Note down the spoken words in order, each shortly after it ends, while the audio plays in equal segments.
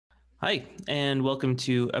Hi, and welcome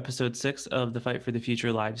to episode 6 of the Fight for the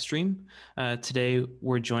Future live stream. Today,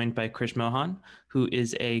 we're joined by Krish Mohan, who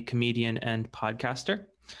is a comedian and podcaster.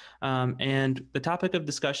 And the topic of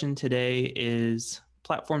discussion today is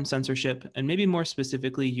platform censorship, and maybe more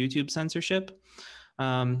specifically, YouTube censorship.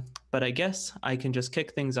 But I guess I can just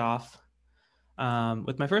kick things off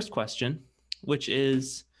with my first question, which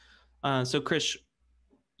is so, Krish,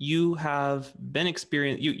 you have been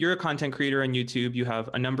experienced, you're a content creator on YouTube. You have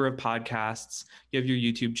a number of podcasts. You have your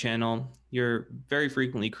YouTube channel. You're very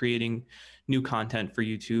frequently creating new content for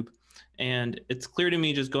YouTube. And it's clear to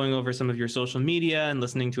me, just going over some of your social media and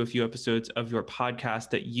listening to a few episodes of your podcast,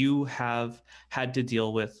 that you have had to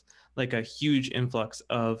deal with like a huge influx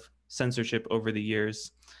of censorship over the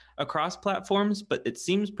years across platforms, but it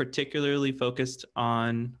seems particularly focused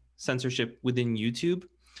on censorship within YouTube.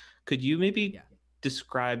 Could you maybe Yeah.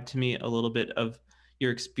 describe to me a little bit of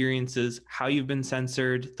your experiences, how you've been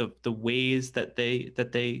censored, the ways that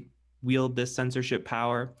they wield this censorship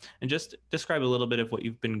power, and just describe a little bit of what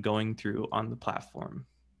you've been going through on the platform?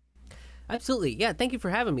 Absolutely. Yeah. Thank you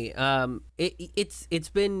for having me. It's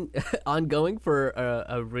been ongoing for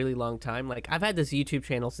a really long time. Like I've had this YouTube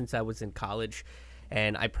channel since I was in college,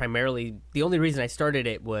 and the only reason I started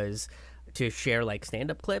it was to share like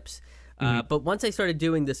stand up clips. Mm-hmm. But once I started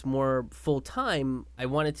doing this more full time, I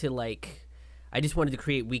just wanted to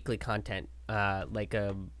create weekly content, like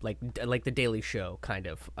the Daily Show kind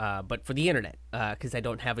of, but for the internet, because I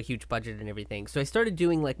don't have a huge budget and everything. So I started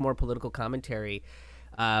doing like more political commentary,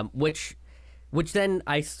 which then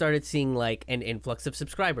I started seeing like an influx of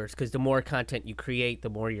subscribers, because the more content you create,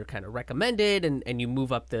 the more you're kind of recommended, and you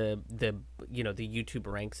move up the the YouTube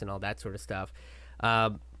ranks and all that sort of stuff.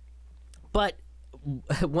 But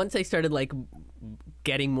once I started like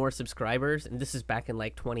getting more subscribers, and this is back in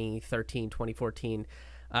like 2013, 2014,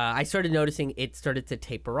 I started noticing it started to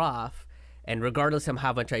taper off. And regardless of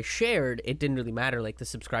how much I shared, it didn't really matter. Like the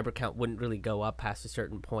subscriber count wouldn't really go up past a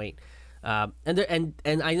certain point. And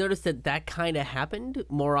I noticed that kind of happened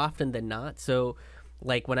more often than not. So,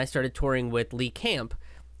 like when I started touring with Lee Camp,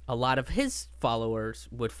 a lot of his followers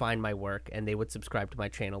would find my work and they would subscribe to my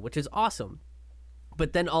channel, which is awesome.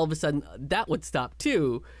 But then all of a sudden that would stop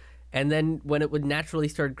too. And then when it would naturally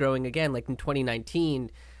start growing again, like in 2019,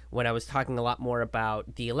 when I was talking a lot more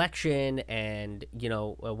about the election and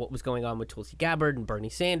what was going on with Tulsi Gabbard and Bernie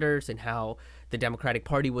Sanders and how the Democratic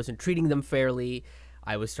Party wasn't treating them fairly,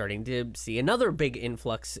 I was starting to see another big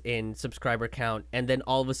influx in subscriber count, and then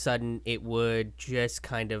all of a sudden it would just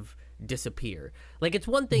kind of disappear. Like it's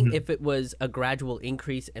one thing Mm-hmm. if it was a gradual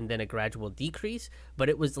increase and then a gradual decrease, but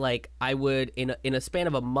it was like I would in a span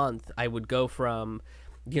of a month I would go from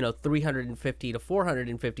 350 to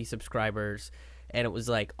 450 subscribers, and it was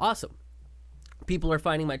like awesome. People are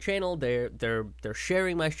finding my channel, they're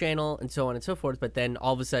sharing my channel, and so on and so forth. But then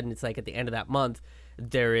all of a sudden, it's like at the end of that month,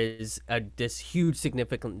 there is this huge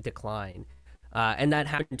significant decline, and that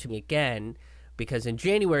happened to me again because in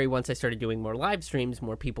January, once I started doing more live streams,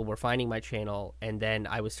 more people were finding my channel, and then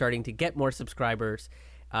I was starting to get more subscribers.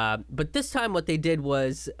 But this time, what they did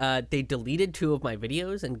was they deleted 2 of my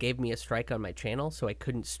videos and gave me a strike on my channel, so I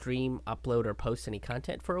couldn't stream, upload, or post any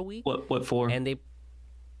content for a week. What for? And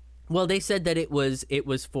they said that it was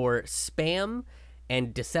for spam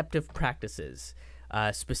and deceptive practices,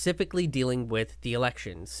 specifically dealing with the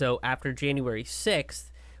election. So after January 6th,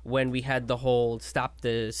 when we had the whole Stop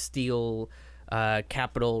the Steal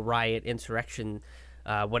Capitol riot insurrection,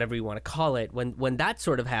 whatever you want to call it, when that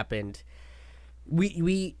sort of happened,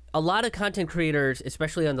 we a lot of content creators,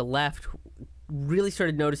 especially on the left, really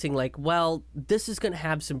started noticing like, well, this is going to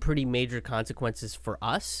have some pretty major consequences for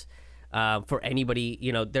us. For anybody,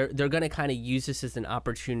 they're going to kind of use this as an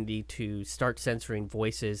opportunity to start censoring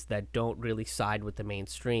voices that don't really side with the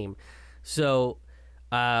mainstream. So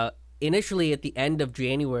initially, at the end of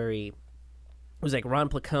January, it was like Ron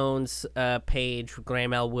Placone's page,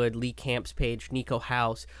 Graham Elwood, Lee Camp's page, Nico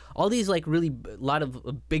House, all these like really a lot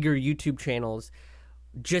of bigger YouTube channels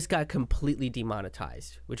just got completely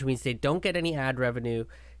demonetized, which means they don't get any ad revenue.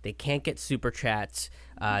 They can't get super chats.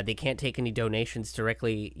 They can't take any donations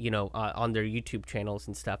directly, on their YouTube channels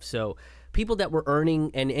and stuff. So people that were earning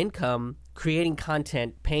an income, creating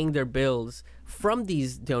content, paying their bills from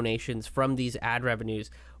these donations, from these ad revenues,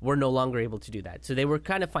 were no longer able to do that. So they were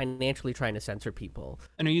kind of financially trying to censor people.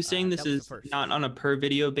 And are you saying this That was the is first. not on a per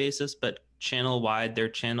video basis, but channel wide, their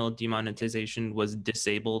channel demonetization was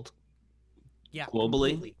disabled Yeah, globally?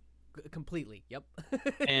 completely. Completely. Yep.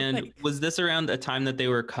 And Like, was this around a time that they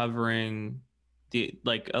were covering the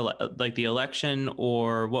like the election,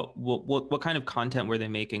 or what kind of content were they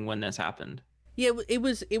making when this happened? Yeah, it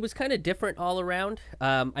was kind of different all around.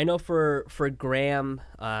 I know for Graham,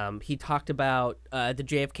 he talked about the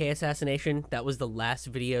JFK assassination. That was the last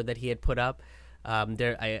video that he had put up.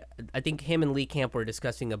 I think him and Lee Camp were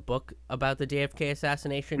discussing a book about the JFK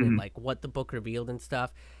assassination and Hmm. like what the book revealed and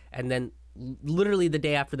stuff. And then literally the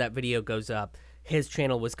day after that video goes up, his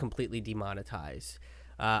channel was completely demonetized.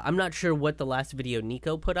 I'm not sure what the last video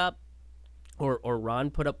Nico put up or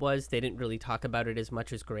Ron put up was. They didn't really talk about it as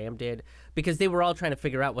much as Graham did because they were all trying to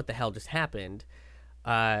figure out what the hell just happened.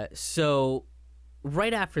 So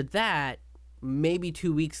right after that, maybe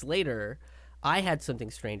 2 weeks later, I had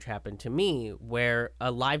something strange happen to me where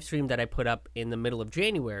a live stream that I put up in the middle of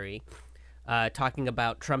January, talking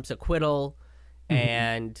about Trump's acquittal Hmm.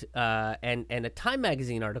 and a Time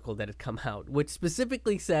magazine article that had come out, which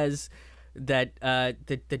specifically says that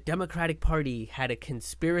the Democratic Party had a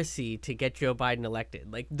conspiracy to get Joe Biden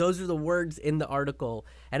elected. Like those are the words in the article,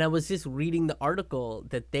 and I was just reading the article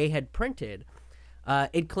that they had printed.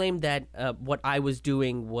 It claimed that what I was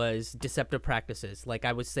doing was deceptive practices. Like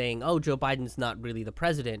I was saying, oh, Joe Biden's not really the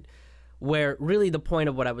president, where really the point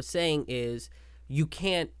of what I was saying is you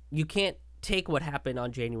can't take what happened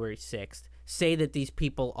on January 6th, say that these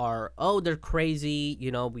people are, oh, they're crazy,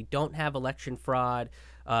 we don't have election fraud,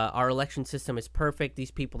 our election system is perfect,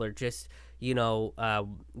 these people are just,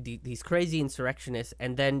 these crazy insurrectionists,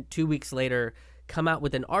 and then 2 weeks later come out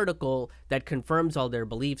with an article that confirms all their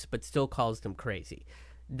beliefs but still calls them crazy.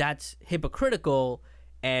 That's hypocritical,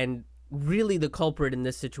 and really the culprit in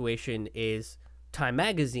this situation is Time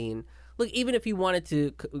magazine. Look, even if you wanted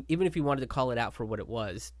to call it out for what it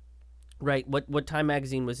was, right? What Time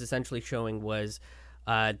magazine was essentially showing was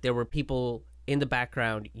there were people in the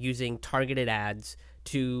background using targeted ads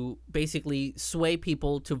to basically sway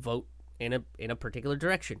people to vote in a particular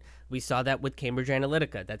direction. We saw that with Cambridge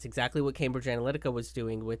Analytica. That's exactly what Cambridge Analytica was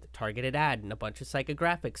doing with targeted ad and a bunch of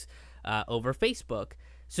psychographics over Facebook.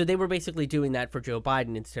 So they were basically doing that for Joe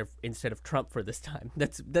Biden instead of Trump for this time.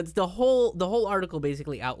 That's the whole article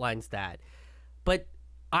basically outlines that. But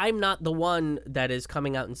I'm not the one that is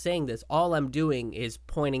coming out and saying this. All I'm doing is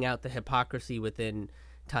pointing out the hypocrisy within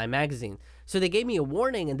Time magazine. So they gave me a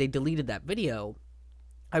warning and they deleted that video.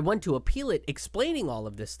 I went to appeal it, explaining all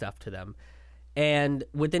of this stuff to them, and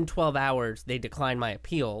within 12 hours they declined my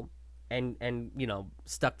appeal and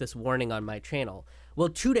stuck this warning on my channel. Well,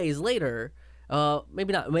 2 days later,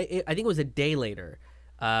 maybe not, I think it was a day later,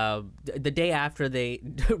 the day after they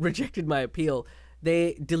rejected my appeal,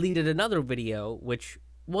 they deleted another video which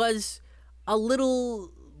was a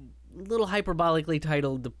little hyperbolically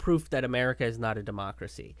titled "The Proof That America Is Not a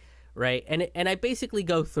Democracy," right? And I basically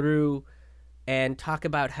go through and talk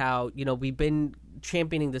about how we've been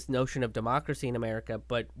championing this notion of democracy in America,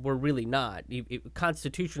 but we're really not.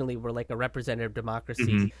 Constitutionally, we're like a representative Hmm.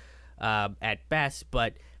 democracy at best.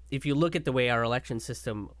 But if you look at the way our election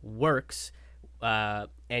system works, and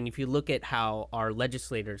if you look at how our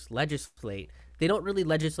legislators legislate, they don't really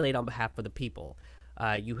legislate on behalf of the people.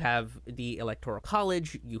 You have the Electoral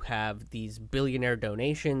College, you have these billionaire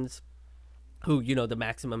donations, who the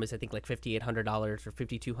maximum is I think like $5,800 or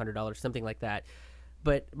 $5,200, something like that.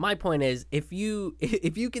 But my point is, if you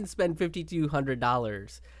if you can spend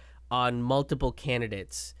 $5,200 on multiple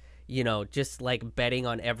candidates, just like betting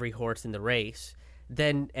on every horse in the race,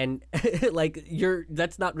 then and like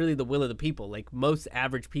that's not really the will of the people. Like most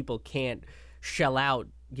average people can't shell out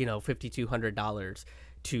 $5,200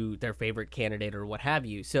 to their favorite candidate or what have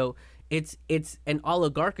you. So it's an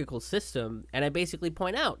oligarchical system, and I basically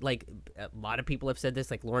point out, like, a lot of people have said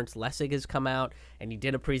this, like Lawrence Lessig has come out and he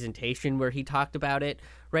did a presentation where he talked about it,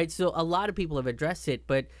 right? So a lot of people have addressed it,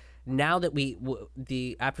 but now that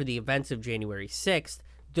after the events of January 6th,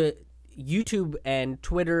 the YouTube and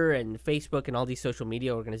Twitter and Facebook and all these social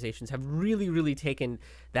media organizations have really, really taken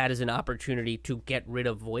that as an opportunity to get rid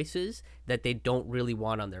of voices that they don't really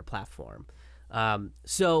want on their platform.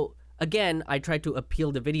 So again, I tried to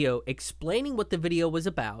appeal the video, explaining what the video was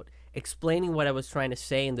about, explaining what I was trying to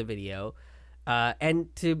say in the video, and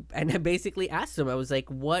I basically asked them. I was like,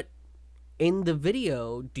 "What in the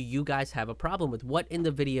video do you guys have a problem with? What in the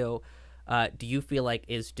video do you feel like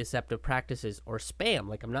is deceptive practices or spam?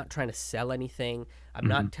 Like, I'm not trying to sell anything. I'm Hmm.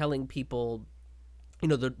 not telling people,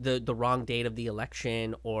 the wrong date of the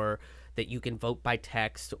election, or that you can vote by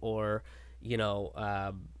text, or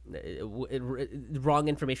wrong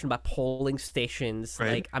information about polling stations.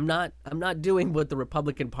 Right. Like I'm not doing what the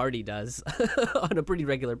Republican Party does on a pretty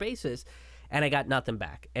regular basis, and I got nothing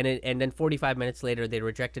back. And then 45 minutes later, they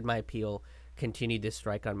rejected my appeal, continued this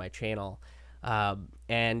strike on my channel.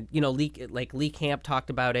 And Lee Camp talked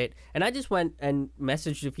about it, and I just went and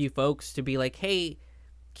messaged a few folks to be like, hey,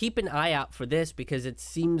 keep an eye out for this, because it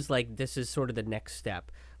seems like this is sort of the next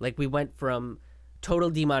step. Like, we went from total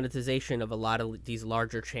demonetization of a lot of these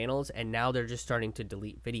larger channels, and now they're just starting to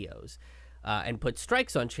delete videos and put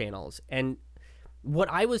strikes on channels. And what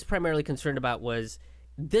I was primarily concerned about was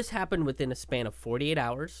this happened within a span of 48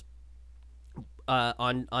 hours.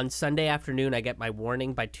 On Sunday afternoon, I get my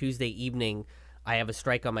warning. By Tuesday evening, I have a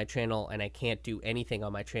strike on my channel, and I can't do anything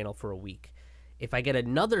on my channel for a week. If I get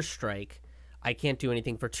another strike, I can't do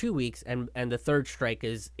anything for 2 weeks, and the third strike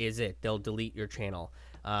is it. They'll delete your channel.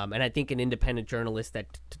 And I think an independent journalist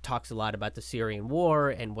that talks a lot about the Syrian war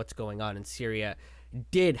and what's going on in Syria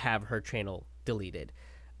did have her channel deleted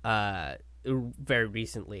very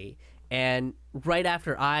recently. And right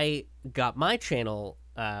after I got my channel,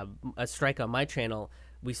 a strike on my channel,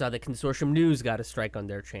 we saw that Consortium News got a strike on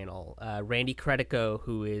their channel. Randy Credico,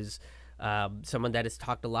 who is someone that has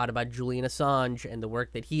talked a lot about Julian Assange and the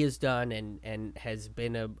work that he has done, and has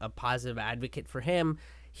been a positive advocate for him,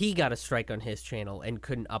 he got a strike on his channel and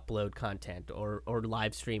couldn't upload content or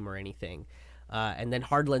live stream or anything. And then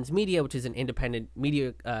Hardlens Media, which is an independent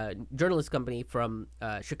media journalist company from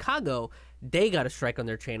Chicago, they got a strike on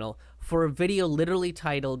their channel for a video literally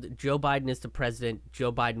titled "Joe Biden is the president,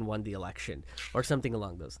 Joe Biden won the election," or something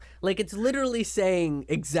along those. Like, it's literally saying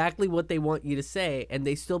exactly what they want you to say, and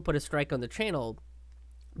they still put a strike on the channel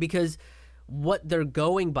because what they're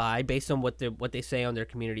going by, based on what they say on their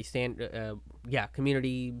community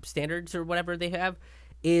community standards or whatever they have,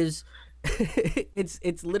 is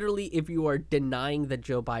it's literally, if you are denying that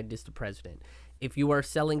Joe Biden is the president, if you are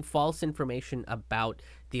selling false information about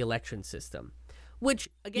the election system, which,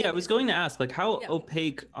 again, I was going to ask, like, how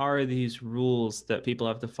opaque are these rules that people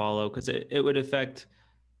have to follow? Because it would affect,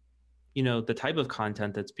 the type of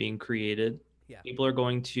content that's being created. Yeah. People are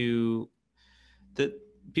going to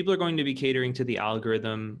be catering to the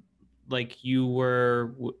algorithm, like you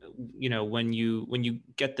were, when you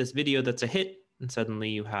get this video that's a hit, and suddenly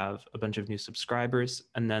you have a bunch of new subscribers,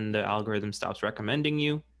 and then the algorithm stops recommending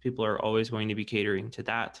you. People are always going to be catering to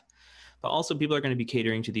that. But also, people are going to be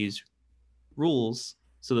catering to these rules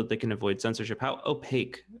so that they can avoid censorship. How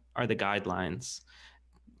opaque are the guidelines?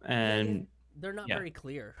 And they're not very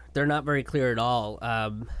clear. They're not very clear at all.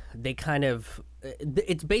 They kind of,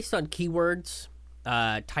 it's based on keywords,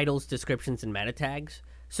 titles, descriptions, and meta tags.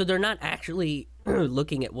 So they're not actually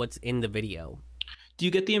looking at what's in the video. Do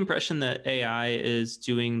you get the impression that AI is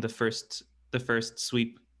doing the first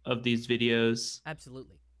sweep of these videos?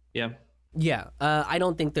 Absolutely. Yeah. Yeah. I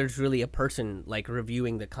don't think there's really a person like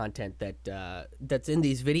reviewing the content that's in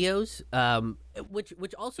these videos. Which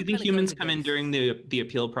also, do you think humans come in during the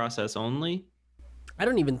appeal process only? I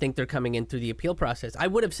don't even think they're coming in through the appeal process. I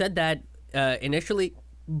would have said that initially,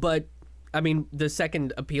 but I mean, the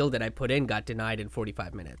second appeal that I put in got denied in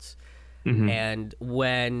 45 minutes. Mm-hmm. And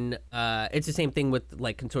when it's the same thing with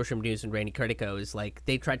like Consortium News and Randy Credico, is like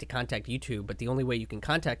they tried to contact YouTube, but the only way you can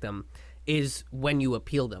contact them is when you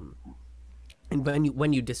appeal them, and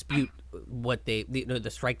when you dispute what the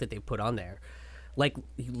strike that they put on there. Like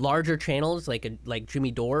larger channels, like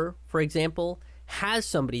Jimmy Dore, for example, has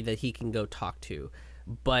somebody that he can go talk to.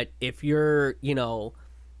 But if you're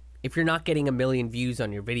not getting 1 million views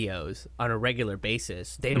on your videos on a regular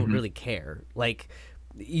basis, they don't really care. Like,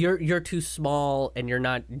 you're too small and you're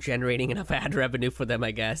not generating enough ad revenue for them,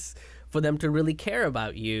 I guess, for them to really care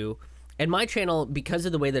about you. And my channel, because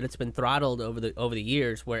of the way that it's been throttled over the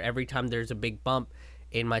years, where every time there's a big bump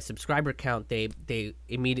in my subscriber count, they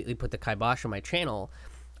immediately put the kibosh on my channel.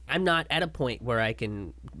 I'm not at a point where I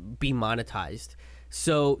can be monetized.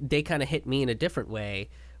 So they kind of hit me in a different way,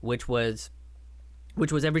 which was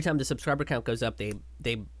every time the subscriber count goes up,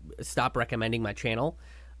 they stop recommending my channel.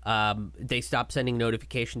 They stop sending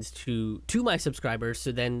notifications to my subscribers.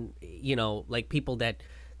 So then, like people that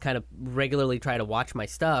kind of regularly try to watch my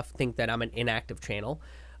stuff think that I'm an inactive channel.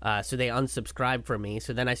 So they unsubscribe from me.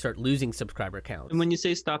 So then I start losing subscriber counts. And when you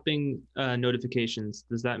say stopping notifications,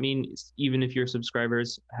 does that mean even if your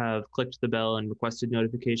subscribers have clicked the bell and requested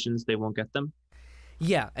notifications, they won't get them?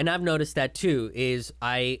 Yeah, and I've noticed that too, is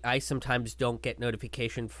I sometimes don't get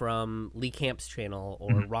notification from Lee Camp's channel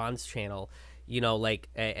or Ron's channel,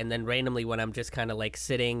 and then randomly when I'm just kind of like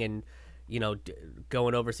sitting and,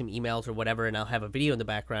 going over some emails or whatever, and I'll have a video in the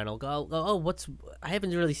background, I'll go, oh, I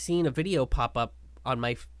haven't really seen a video pop up on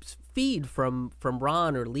my feed from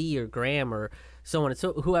Ron or Lee or Graham or so on and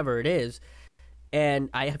so whoever it is, and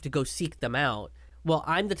I have to go seek them out. Well,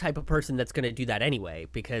 I'm the type of person that's going to do that anyway,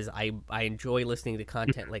 because I enjoy listening to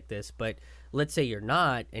content like this. But let's say you're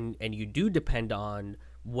not, and you do depend on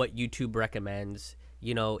what YouTube recommends.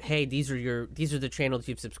 Hey, these are the channels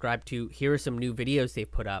you've subscribed to. Here are some new videos they've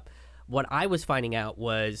put up. what I was finding out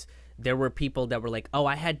was there were people that were like, "Oh,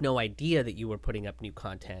 I had no idea that you were putting up new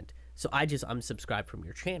content, so I just unsubscribed from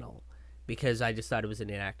your channel because I just thought it was an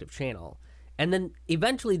inactive channel." And then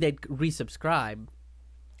eventually they'd resubscribe.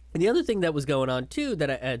 And the other thing that was going on too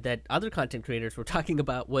that other content creators were talking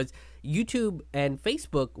about was YouTube and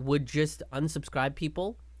Facebook would just unsubscribe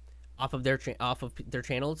people off of their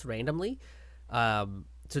channels randomly.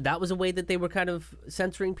 So that was a way that they were kind of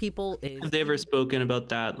censoring people. Have they ever spoken about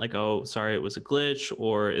that? Like, oh, sorry, it was a glitch,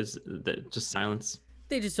 or is that just silence?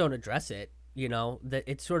 They just don't address it. You know, that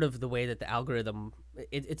it's sort of the way that the algorithm.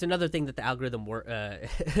 It's another thing that the algorithm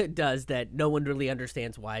does that no one really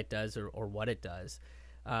understands why it does or what it does.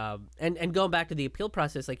 And going back to the appeal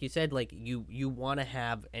process, like you said, like you want to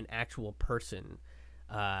have an actual person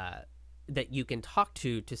that you can talk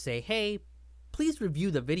to say, hey, please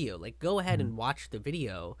review the video. Like, go ahead and watch the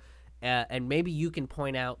video, and maybe you can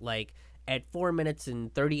point out, like, at 4 minutes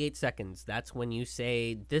and 38 seconds, that's when you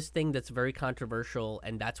say this thing that's very controversial,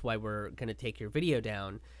 and that's why we're going to take your video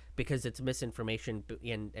down because it's misinformation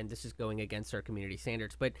and this is going against our community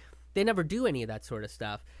standards. But they never do any of that sort of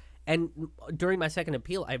stuff. And during my second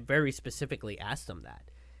appeal, I very specifically asked them that.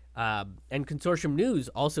 And Consortium News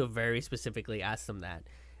also very specifically asked them that.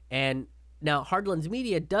 And now Hardlands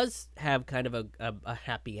Media does have kind of a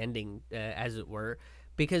happy ending, as it were,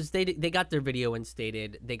 because they got their video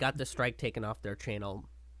instated, they got the strike taken off their channel,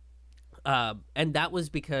 and that was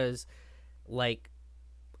because, like,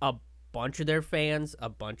 a bunch of their fans, a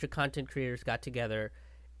bunch of content creators got together,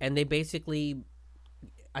 and they basically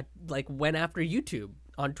like went after YouTube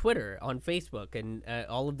on Twitter, on Facebook, and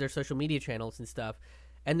all of their social media channels and stuff,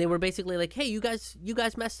 and they were basically like, "Hey, you guys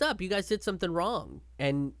messed up. You guys did something wrong,"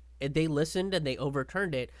 and they listened and they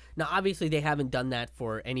overturned it. Now, obviously, they haven't done that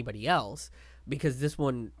for anybody else, because this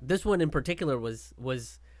one in particular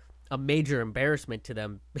was a major embarrassment to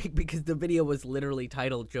them because the video was literally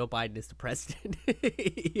titled "Joe Biden is the president."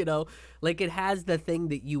 You know, like, it has the thing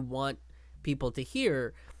that you want people to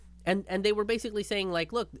hear, and they were basically saying,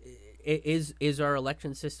 like, look, is our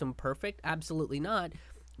election system perfect? Absolutely not.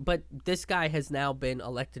 But this guy has now been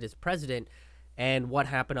elected as president, and what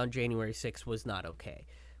happened on January 6th was not okay.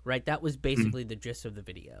 Right? That was basically the gist of the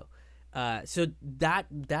video. So that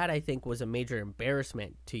I think was a major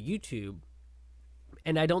embarrassment to YouTube,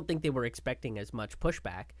 and I don't think they were expecting as much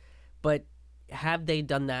pushback. But have they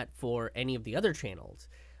done that for any of the other channels?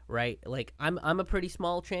 Right? Like, I'm a pretty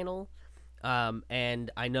small channel, and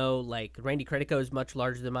I know, like, Randy Credico is much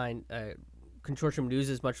larger than mine. Consortium News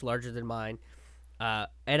is much larger than mine,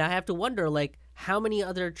 and I have to wonder, like, how many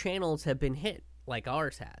other channels have been hit like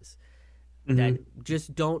ours has, that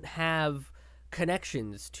just don't have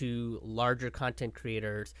connections to larger content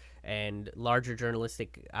creators and larger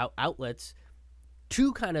journalistic outlets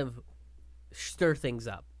to kind of stir things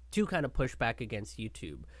up, to kind of push back against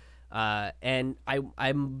YouTube. And I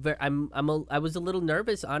was a little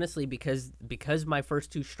nervous, honestly, because my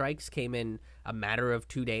first two strikes came in a matter of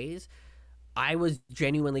 2 days. I was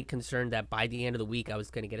genuinely concerned that by the end of the week I was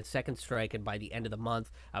going to get a second strike, and by the end of the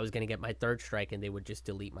month I was going to get my third strike, and they would just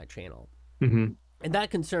delete my channel. And that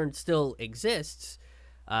concern still exists,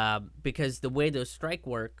 because the way those strikes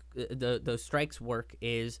work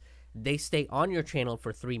is they stay on your channel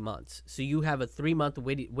for 3 months. So you have a 3-month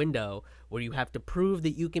window where you have to prove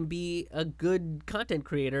that you can be a good content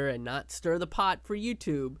creator and not stir the pot for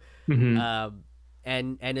YouTube.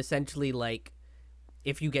 And essentially, like,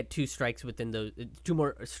 if you get two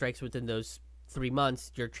more strikes within those 3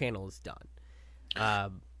 months, your channel is done.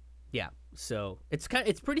 Yeah, so it's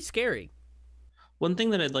pretty scary. One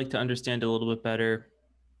thing that I'd like to understand a little bit better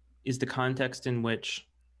is the context in which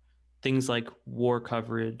things like war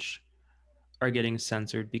coverage are getting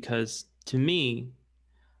censored, because to me,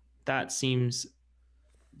 that seems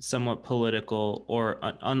somewhat political, or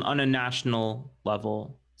on a national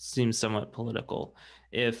level seems somewhat political.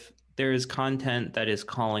 If there is content that is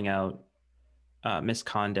calling out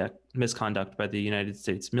misconduct by the United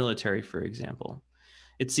States military, for example,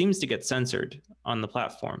 it seems to get censored on the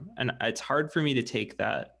platform. And it's hard for me to take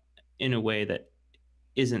that in a way that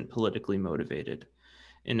isn't politically motivated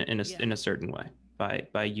in a certain way by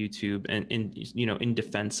YouTube, and in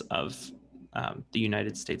defense of the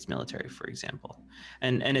United States military, for example.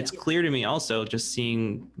 And it's clear to me also, just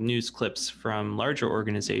seeing news clips from larger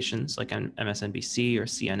organizations like MSNBC or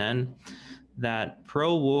CNN, that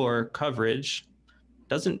pro-war coverage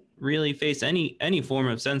doesn't really face any form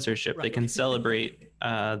of censorship. Right. They can celebrate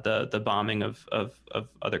the bombing of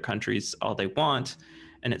other countries all they want,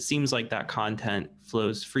 and it seems like that content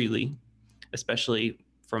flows freely, especially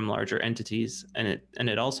from larger entities. And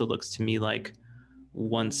it also looks to me like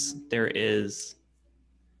once there is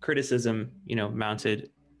criticism, mounted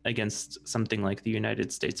against something like the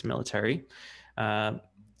United States military, uh,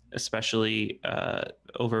 especially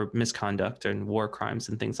over misconduct and war crimes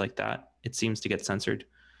and things like that. It seems to get censored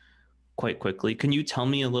quite quickly. Can you tell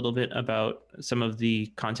me a little bit about some of the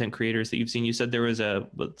content creators that you've seen? You said there was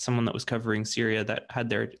someone that was covering Syria that had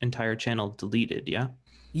their entire channel deleted. Yeah.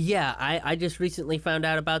 Yeah, I just recently found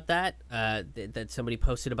out about that. That somebody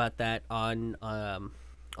posted about that on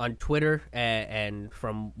Twitter, and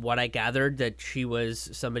from what I gathered, that she was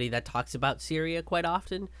somebody that talks about Syria quite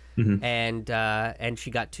often, Mm-hmm. and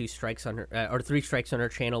she got 2 strikes on her or 3 strikes on her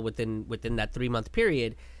channel within that 3-month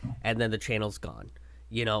period, and then the channel's gone.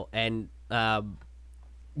 And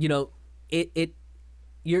it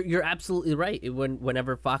you're absolutely right.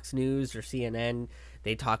 Whenever Fox News or CNN,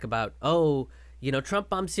 they talk about, oh, Trump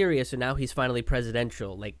bombed Syria, so now he's finally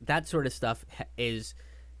presidential. Like, that sort of stuff is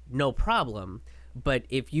no problem. But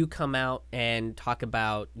if you come out and talk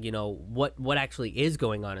about, what actually is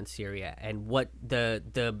going on in Syria, and what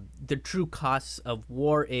the true costs of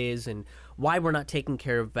war is, and why we're not taking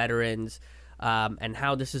care of veterans, and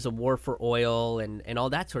how this is a war for oil, and all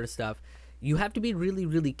that sort of stuff, you have to be really,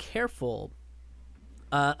 really careful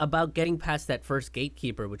about getting past that first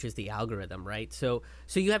gatekeeper, which is the algorithm, right? So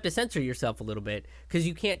you have to censor yourself a little bit, because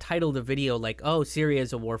you can't title the video like, "Oh, Syria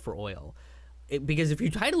is a war for oil," because if you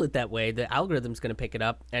title it that way, the algorithm's going to pick it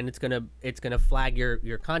up, and it's gonna flag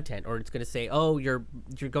your content, or it's going to say, "Oh, you're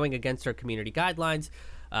going against our community guidelines,"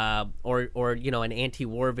 or an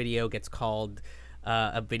anti-war video gets called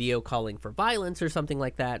a video calling for violence or something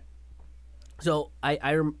like that. So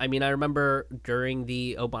I remember during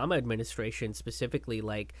the Obama administration specifically,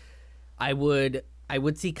 like, I would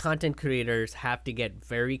see content creators have to get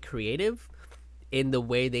very creative in the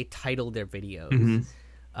way they title their videos.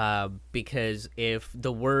 Mm-hmm. Because if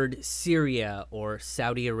the word Syria or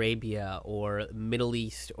Saudi Arabia or Middle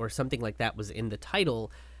East or something like that was in the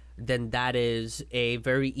title, then that is a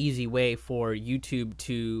very easy way for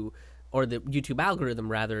YouTube or the YouTube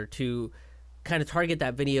algorithm rather, to kind of target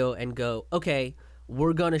that video and go, okay,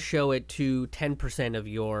 we're going to show it to 10% of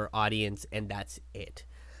your audience, and that's it.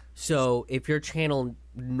 So if your channel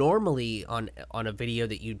normally on a video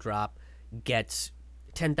that you drop gets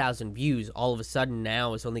 10,000 views, all of a sudden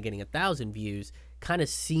now is only getting 1,000 views, kind of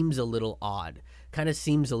seems a little odd, kind of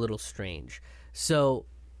seems a little strange. So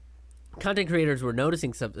content creators were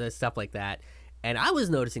noticing stuff like that. And I was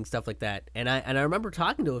noticing stuff like that, and I remember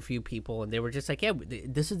talking to a few people, and they were just like, "Yeah,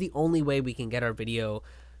 this is the only way we can get our video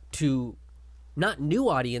to not new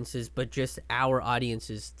audiences, but just our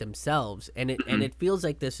audiences themselves." And it feels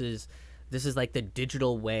like this is like the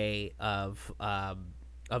digital way of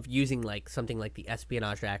using like something like the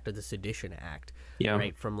Espionage Act or the Sedition Act, Yeah.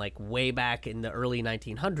 right, from like way back in the early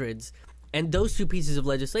 1900s. And those 2 pieces of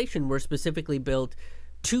legislation were specifically built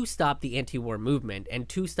to stop the anti-war movement and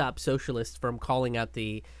to stop socialists from calling out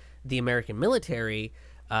the American military,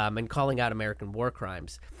 and calling out American war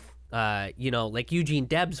crimes. Like Eugene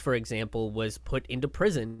Debs, for example, was put into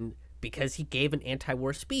prison because he gave an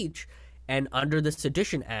anti-war speech, and under the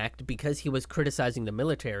Sedition Act, because he was criticizing the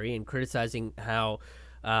military and criticizing how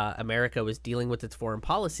America was dealing with its foreign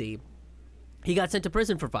policy, he got sent to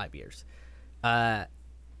prison for 5 years.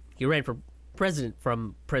 He ran for president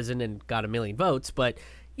from prison and got 1 million votes, but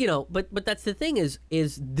but that's the thing is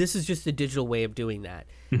this is just a digital way of doing that.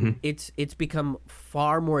 Mm-hmm. It's become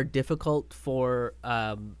far more difficult for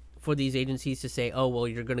these agencies to say, oh, well,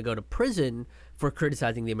 you're going to go to prison for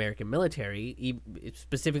criticizing the American military,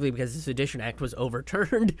 specifically because the Sedition Act was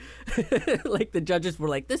overturned. Like, the judges were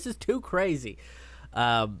like, this is too crazy.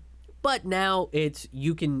 But now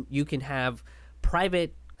you can have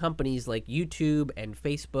private companies like YouTube and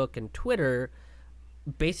Facebook and Twitter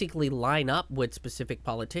basically line up with specific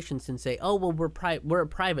politicians and say, oh, well, we're a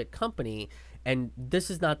private company, and this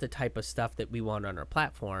is not the type of stuff that we want on our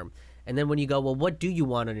platform. And then when you go, well, what do you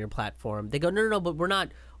want on your platform? They go, no, but we're not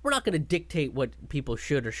going to dictate what people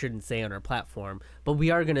should or shouldn't say on our platform, but we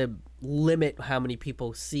are going to limit how many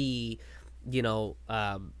people see,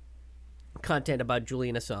 content about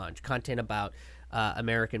Julian Assange, content about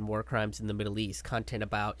American war crimes in the Middle East, content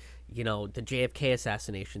about the JFK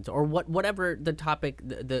assassinations, or whatever the topic,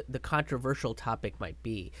 the controversial topic might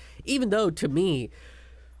be. Even though, to me,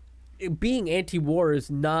 being anti-war is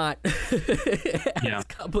not as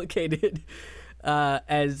complicated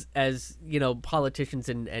as politicians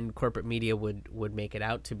and corporate media would make it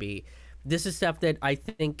out to be. This is stuff that I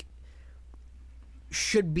think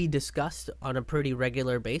should be discussed on a pretty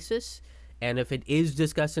regular basis. And if it is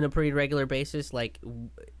discussed on a pretty regular basis, like,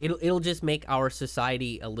 it'll just make our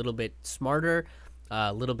society a little bit smarter,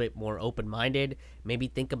 a little bit more open-minded, maybe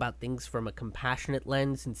think about things from a compassionate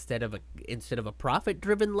lens instead of a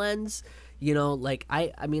profit-driven lens. Like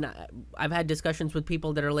I've had discussions with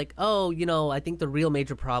people that are like, oh, I think the real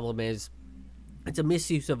major problem is it's a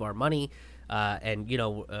misuse of our money, and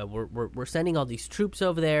we're sending all these troops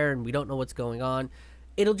over there and we don't know what's going on.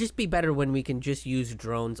 It'll just be better when we can just use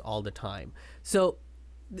drones all the time. So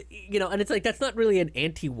and it's like that's not really an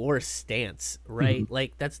anti-war stance, right? Mm-hmm.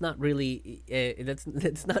 Like that's not really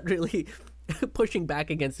that's not really pushing back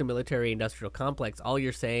against the military-industrial complex. All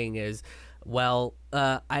you're saying is, well,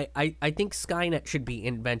 I think Skynet should be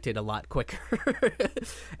invented a lot quicker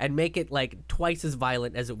and make it like twice as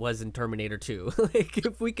violent as it was in Terminator 2. Like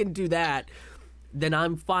if we can do that, then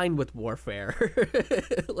I'm fine with warfare.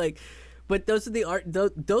 Like, but those are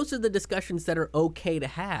the discussions that are okay to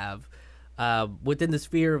have within the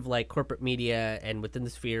sphere of like corporate media and within the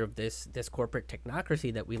sphere of this corporate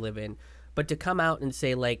technocracy that we live in. But to come out and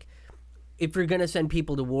say like, if you're going to send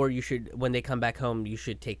people to war, you should, when they come back home, you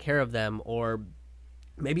should take care of them. Or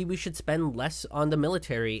maybe we should spend less on the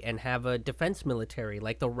military and have a defense military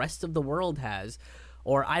like the rest of the world has.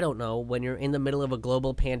 Or I don't know, when you're in the middle of a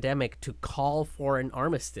global pandemic, to call for an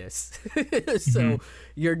armistice. So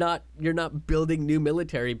you're not building new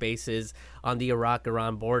military bases on the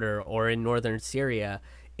Iraq-Iran border or in northern Syria.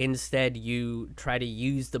 Instead, you try to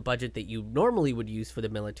use the budget that you normally would use for the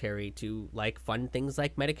military to like fund things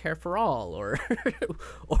like Medicare for all, or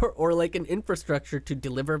or like an infrastructure to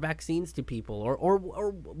deliver vaccines to people, or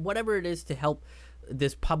whatever it is to help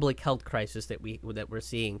this public health crisis that we're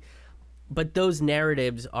seeing. But those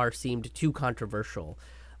narratives are seemed too controversial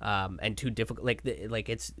and too difficult. Like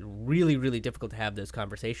it's really, really difficult to have those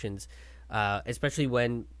conversations, especially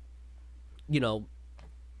when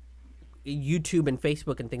YouTube and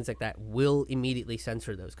Facebook and things like that will immediately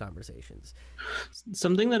censor those conversations.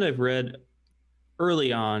 Something that I've read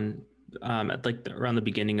early on, at like around the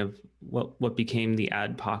beginning of what became the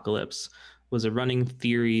adpocalypse, was a running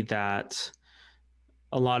theory that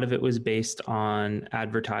a lot of it was based on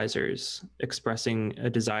advertisers expressing a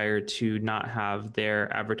desire to not have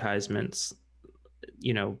their advertisements,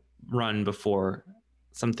 run before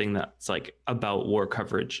something that's like about war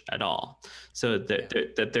coverage at all. So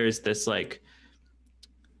that there's this like,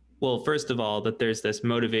 well, first of all, that there's this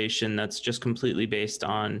motivation that's just completely based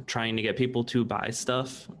on trying to get people to buy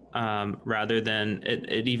stuff, rather than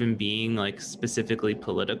it even being like specifically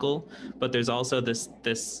political. But there's also this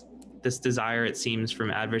desire, it seems,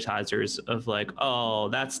 from advertisers of like, oh,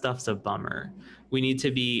 that stuff's a bummer. We need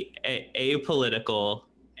to be apolitical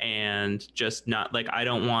and just not like, I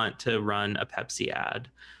don't want to run a Pepsi ad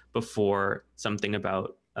before something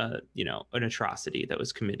about an atrocity that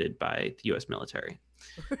was committed by the U.S. military.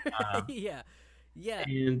 Yeah, yeah.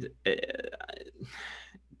 And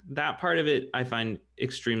that part of it I find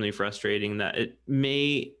extremely frustrating, that it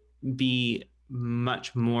may be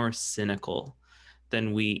much more cynical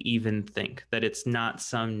than we even think, that it's not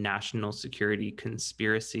some national security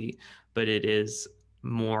conspiracy, but it is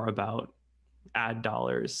more about ad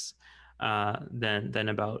dollars than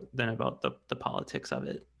about the politics of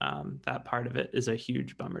it. That part of it is a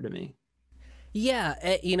huge bummer to me. Yeah,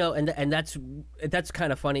 and that's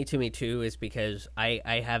kind of funny to me too, is because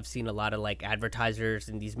I have seen a lot of like advertisers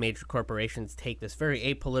and these major corporations take this very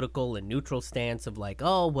apolitical and neutral stance of like,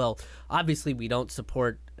 oh well, obviously we don't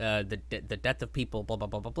support the death of people, blah blah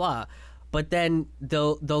blah blah blah. But then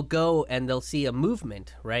they'll go and they'll see a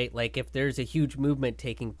movement, right? Like if there's a huge movement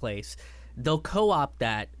taking place, they'll co-opt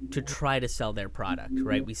that to try to sell their product,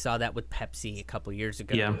 right? We saw that with Pepsi a couple years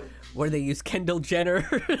ago, Yeah. where they used Kendall Jenner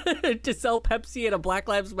to sell Pepsi at a Black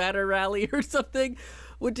Lives Matter rally or something,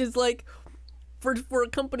 which is like, for a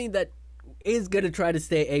company that is going to try to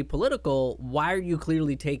stay apolitical, why are you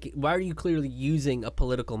clearly using a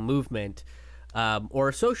political movement or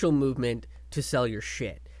a social movement to sell your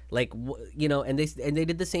shit? Like, and they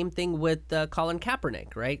did the same thing with Colin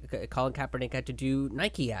Kaepernick, right? Colin Kaepernick had to do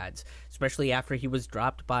Nike ads, especially after he was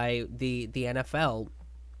dropped by the NFL.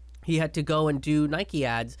 He had to go and do Nike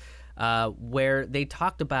ads where they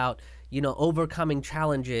talked about, overcoming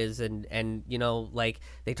challenges and like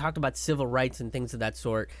they talked about civil rights and things of that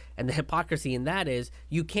sort. And the hypocrisy in that is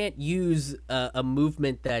you can't use a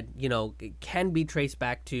movement that, can be traced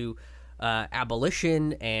back to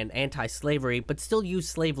abolition and anti-slavery, but still use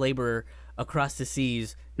slave labor across the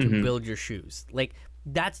seas to build your shoes. Like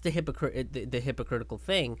that's the hypocritical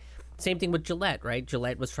thing. Same thing with Gillette, right?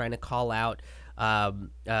 Gillette was trying to call out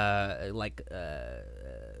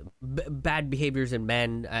bad behaviors in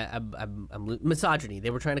men, misogyny.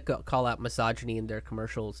 They were trying to call out misogyny in their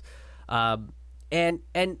commercials. And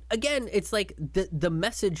again, it's like the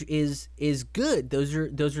message is good. Those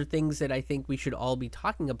are things that I think we should all be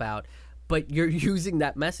talking about, but you're using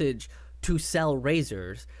that message to sell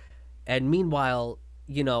razors. And meanwhile,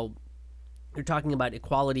 you're talking about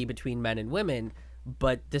equality between men and women,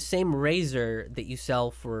 but the same razor that you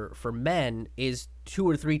sell for men is 2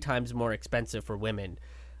 or 3 times more expensive for women,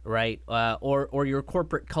 right? Or your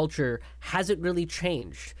corporate culture hasn't really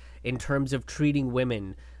changed in terms of treating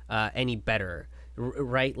women any better,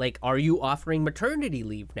 right? Like, are you offering maternity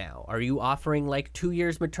leave now? Are you offering like 2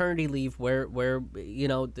 years maternity leave where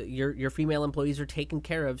your female employees are taken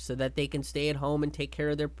care of so that they can stay at home and take care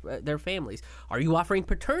of their families? Are you offering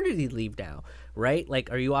paternity leave now, right?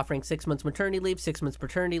 Like, are you offering 6 months maternity leave, 6 months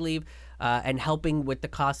paternity leave, and helping with the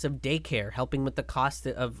cost of daycare, helping with the cost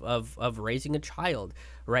of raising a child,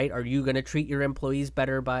 right? Are you going to treat your employees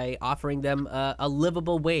better by offering them a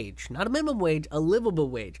livable wage, not a minimum wage, a livable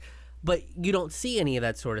wage? But you don't see any of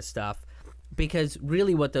that sort of stuff, because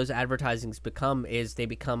really what those advertisings become is they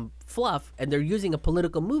become fluff, and they're using a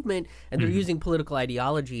political movement and they're using political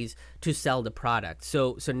ideologies to sell the product.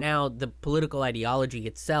 So now the political ideology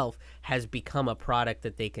itself has become a product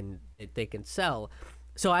that they can sell.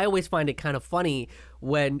 So I always find it kind of funny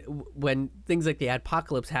when things like the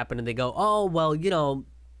adpocalypse happen and they go, oh, well,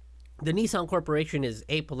 the Nissan Corporation is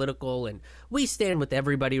apolitical and we stand with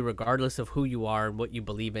everybody regardless of who you are and what you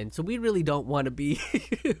believe in. So we really don't want to be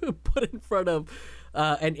put in front of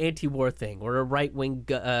an anti-war thing or a right-wing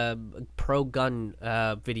pro-gun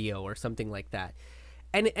video or something like that.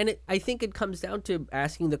 And I think it comes down to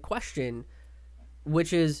asking the question,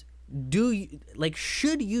 which is,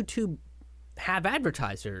 should YouTube have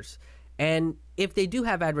advertisers? And if they do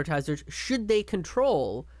have advertisers, should they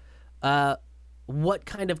control what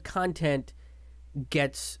kind of content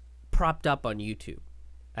gets propped up on YouTube,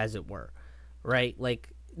 as it were, right? Like,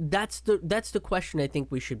 that's the question I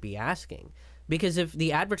think we should be asking. Because if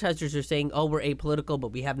the advertisers are saying, oh, we're apolitical,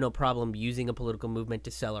 but we have no problem using a political movement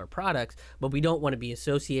to sell our products, but we don't want to be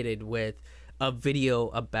associated with a video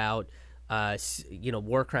about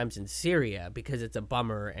war crimes in Syria because it's a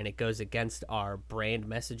bummer and it goes against our brand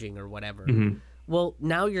messaging or whatever. Well,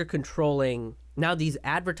 now these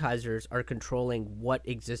advertisers are controlling what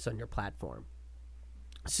exists on your platform.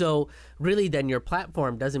 So really then your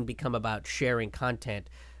platform doesn't become about sharing content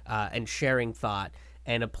and sharing thought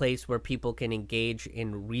and a place where people can engage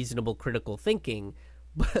in reasonable critical thinking,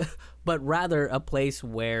 but rather a place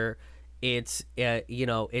where it's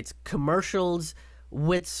commercials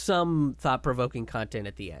with some thought-provoking content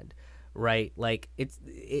at the end. Right, like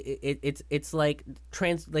it's like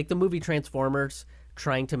the movie Transformers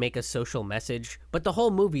trying to make a social message, but the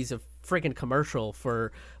whole movie's a freaking commercial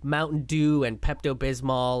for Mountain Dew and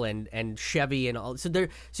Pepto-Bismol and Chevy and all. So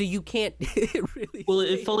you can't really. Well,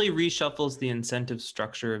 it fully reshuffles the incentive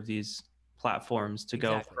structure of these platforms to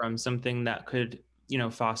go Exactly. from something that could,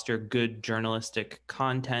 foster good journalistic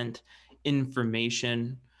content,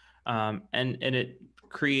 information, and it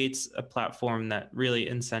creates a platform that really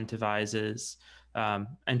incentivizes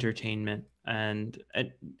entertainment and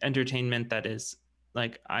entertainment that is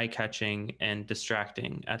like eye-catching and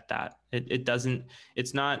distracting at that.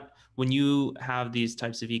 It's not, when you have these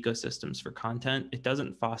types of ecosystems for content, it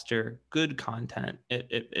doesn't foster good content.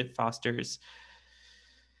 It fosters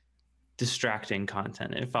distracting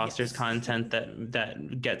content. It fosters content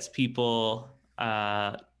that gets people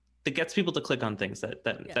to click on things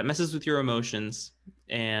that messes with your emotions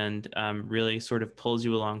and really sort of pulls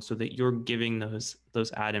you along so that you're giving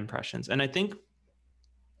those ad impressions. And I think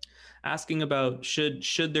asking about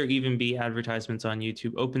should there even be advertisements on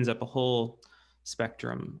YouTube opens up a whole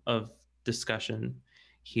spectrum of discussion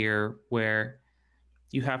here, where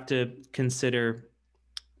you have to consider,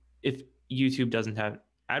 if YouTube doesn't have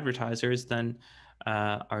advertisers, then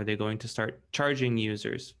are they going to start charging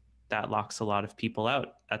users? That locks a lot of people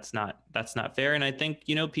out. That's not fair. And I think,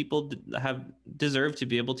 people deserve to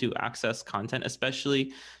be able to access content,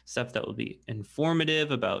 especially stuff that will be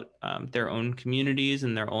informative about their own communities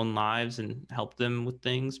and their own lives and help them with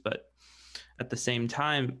things. But at the same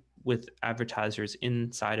time, with advertisers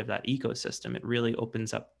inside of that ecosystem, it really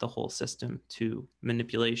opens up the whole system to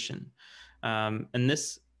manipulation. And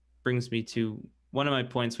this brings me to one of my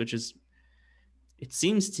points, which is, it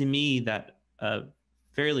seems to me that a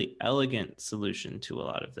fairly elegant solution to a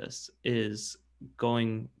lot of this is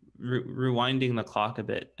rewinding the clock a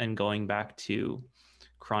bit and going back to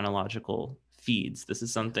chronological feeds. This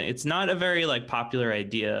is something, it's not a very popular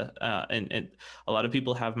idea, and a lot of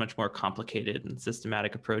people have much more complicated and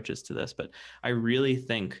systematic approaches to this, but I really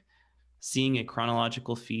think seeing a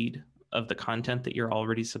chronological feed of the content that you're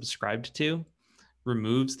already subscribed to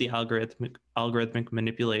removes the algorithmic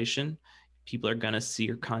manipulation. People are going to see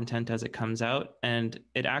your content as it comes out, and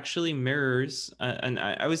it actually mirrors. And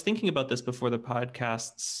I was thinking about this before the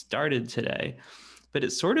podcast started today, but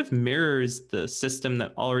it sort of mirrors the system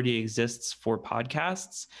that already exists for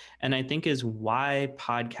podcasts, and I think is why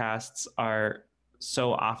podcasts are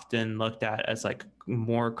so often looked at as like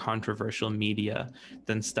more controversial media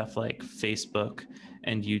than stuff like Facebook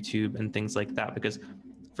and YouTube and things like that. Because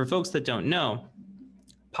for folks that don't know,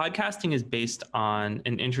 podcasting is based on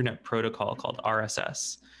an internet protocol called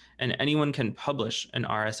RSS, and anyone can publish an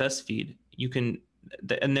RSS feed. You can,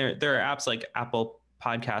 and there are apps like Apple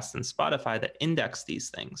Podcasts and Spotify that index these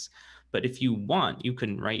things. But if you want, you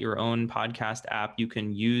can write your own podcast app. You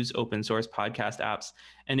can use open source podcast apps,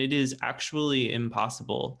 and it is actually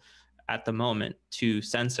impossible at the moment to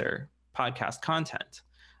censor podcast content.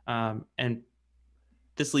 And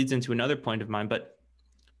this leads into another point of mine, but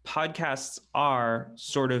podcasts are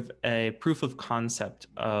sort of a proof of concept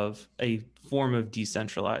of a form of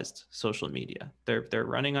decentralized social media. They're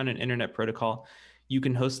running on an internet protocol. You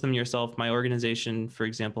can host them yourself. My organization, for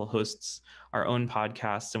example, hosts our own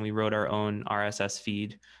podcasts, and we wrote our own RSS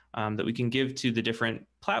feed that we can give to the different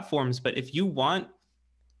platforms. But if you want,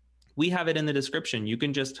 we have it in the description. You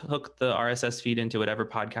can just hook the RSS feed into whatever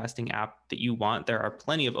podcasting app that you want. There are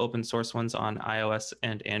plenty of open source ones on iOS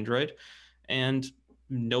and Android, and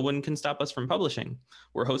no one can stop us from publishing.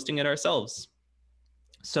 We're hosting it ourselves.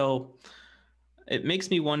 So it makes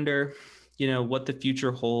me wonder, what the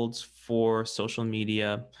future holds for social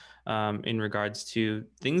media in regards to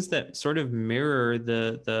things that sort of mirror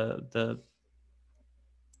the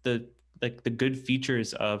like the good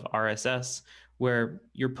features of RSS, where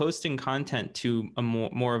you're posting content to a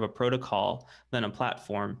more of a protocol than a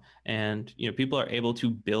platform, and people are able to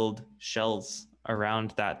build shells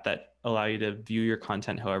around that allow you to view your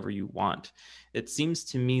content however you want. It seems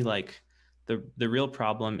to me like the real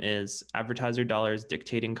problem is advertiser dollars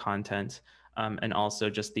dictating content, and also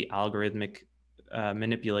just the algorithmic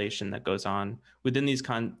manipulation that goes on within these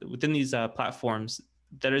platforms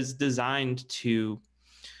that is designed to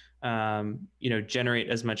generate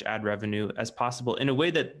as much ad revenue as possible in a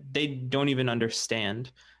way that they don't even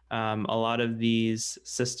understand. A lot of these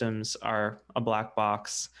systems are a black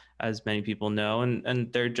box, as many people know,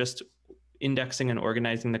 and they're just indexing and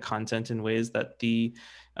organizing the content in ways that the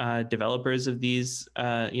developers of these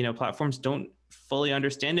platforms don't fully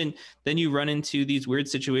understand. And then you run into these weird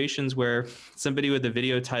situations where somebody with a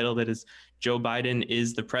video title that is Joe Biden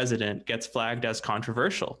is the president gets flagged as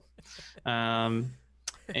controversial.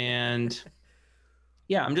 And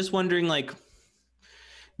yeah, I'm just wondering, like,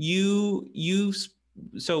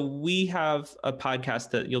 so we have a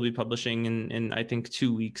podcast that you'll be publishing in I think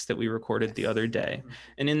 2 weeks that we recorded the other day.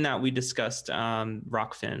 And in that we discussed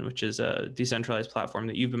Rockfin, which is a decentralized platform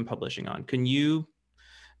that you've been publishing on. Can you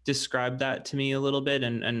describe that to me a little bit,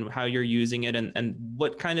 and how you're using it, and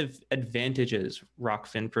what kind of advantages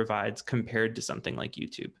Rockfin provides compared to something like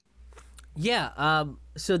YouTube? Yeah,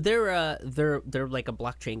 so they're like a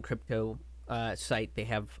blockchain crypto site. They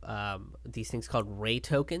have these things called Ray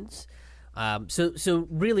tokens. So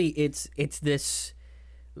really, it's this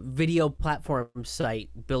video platform site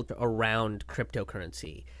built around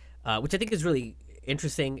cryptocurrency, which I think is really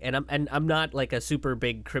interesting. And I'm not like a super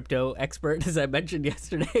big crypto expert, as I mentioned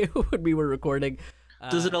yesterday when we were recording.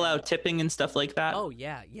 Does it allow tipping and stuff like that? Oh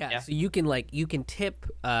yeah. So you can tip.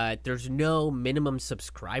 There's no minimum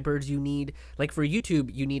subscribers you need. Like for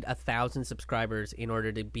YouTube, you need 1,000 subscribers in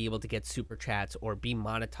order to be able to get super chats or be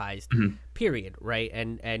monetized. Mm-hmm. Period. Right.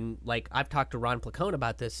 And like I've talked to Ron Placone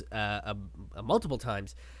about this multiple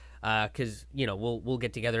times, because we'll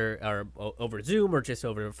get together or over Zoom or just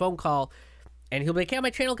over a phone call. And he'll be like, yeah, my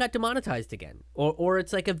channel got demonetized again. Or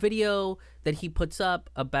it's like a video that he puts up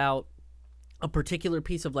about a particular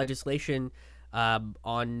piece of legislation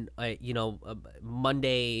on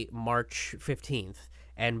Monday, March 15th,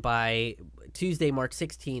 and by Tuesday, March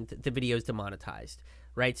 16th, the video is demonetized,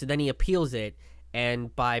 right? So then he appeals it,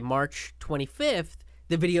 and by March 25th,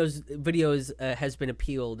 the videos has been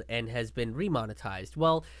appealed and has been remonetized.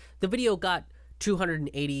 Well, the video got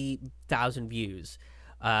 280,000 views,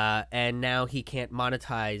 and now he can't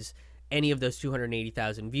monetize any of those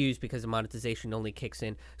 280,000 views because the monetization only kicks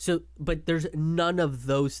in. So, but there's none of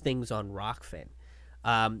those things on Rockfin.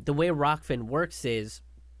 The way Rockfin works is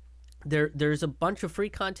there's a bunch of free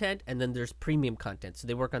content and then there's premium content. So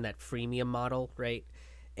they work on that freemium model, right?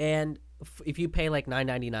 And if you pay like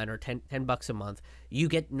 $9.99 or $10 a month, you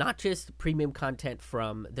get not just premium content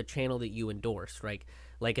from the channel that you endorse, right?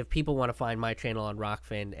 Like if people want to find my channel on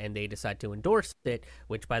Rockfin and they decide to endorse it,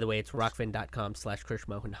 which by the way, it's rockfin.com/Krish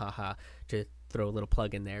Mohan, haha, to throw a little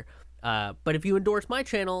plug in there. But if you endorse my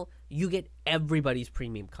channel, you get everybody's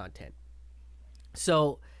premium content.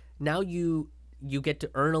 So now you get to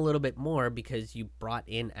earn a little bit more because you brought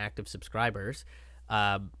in active subscribers,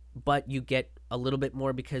 but you get a little bit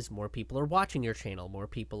more because more people are watching your channel, more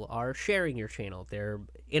people are sharing your channel, they're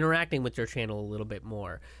interacting with your channel a little bit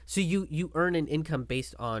more. So you earn an income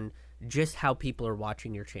based on just how people are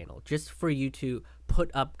watching your channel, just for you to put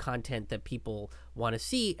up content that people want to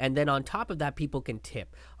see. And then on top of that, people can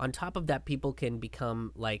tip. On top of that, people can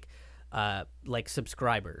become like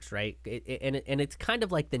subscribers, right? And it's kind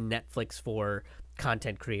of like the Netflix for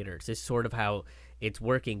content creators is sort of how it's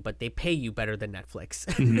working, but they pay you better than Netflix.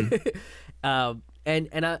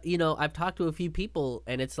 And I've talked to a few people,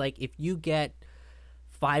 and it's like if you get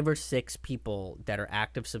 5 or 6 people that are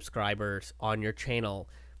active subscribers on your channel,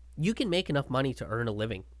 you can make enough money to earn a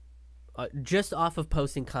living just off of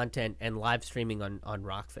posting content and live streaming on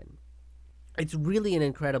Rockfin. It's really an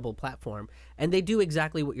incredible platform, and they do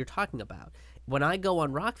exactly what you're talking about. When I go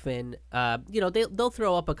on Rockfin, they'll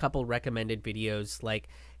throw up a couple recommended videos like,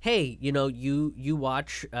 hey, you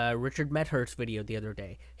watch Richard Medhurst's video the other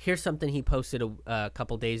day. Here's something he posted a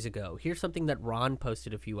couple days ago. Here's something that Ron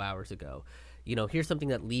posted a few hours ago. Here's something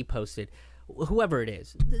that Lee posted. Whoever it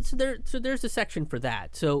is. So there's a section for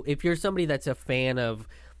that. So if you're somebody that's a fan of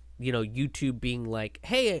YouTube being like,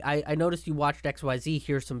 hey, I noticed you watched XYZ,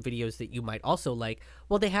 here's some videos that you might also like.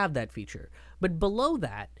 Well, they have that feature. But below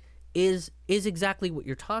that is exactly what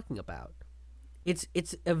you're talking about. It's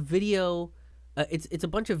a video, it's a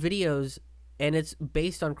bunch of videos, and it's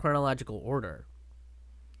based on chronological order.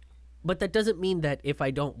 But that doesn't mean that if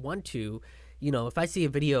I don't want to, if I see a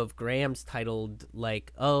video of Graham's titled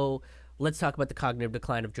like, oh, let's talk about the cognitive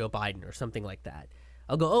decline of Joe Biden or something like that,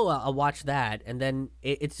 I'll go, oh, I'll watch that. And then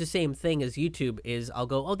it's the same thing as YouTube is I'll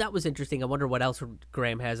go, oh, that was interesting. I wonder what else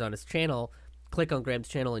Graham has on his channel. Click on Graham's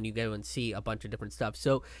channel and you go and see a bunch of different stuff.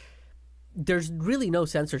 So there's really no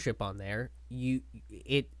censorship on there.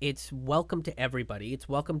 It's welcome to everybody. It's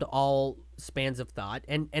welcome to all spans of thought.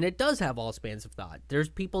 And it does have all spans of thought. There's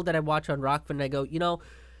people that I watch on Rockfin and I go,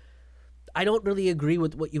 I don't really agree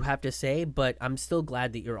with what you have to say, but I'm still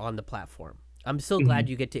glad that you're on the platform. I'm still glad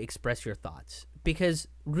you get to express your thoughts. Because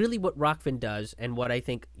really what Rockfin does, and what I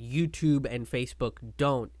think YouTube and Facebook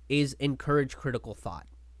don't, is encourage critical thought.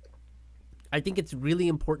 I think it's really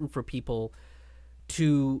important for people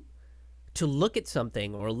to look at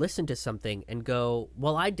something or listen to something and go,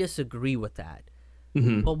 well, I disagree with that.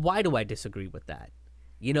 But why do I disagree with that?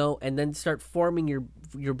 And then start forming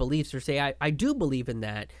your beliefs, or say, I do believe in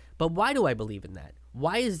that, but why do I believe in that?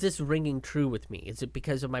 Why is this ringing true with me? Is it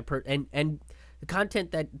because of my and the content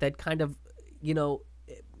that kind of,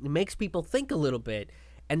 it makes people think a little bit,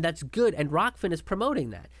 and that's good. And Rockfin is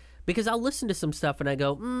promoting that, because I'll listen to some stuff and I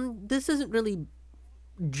go, this isn't really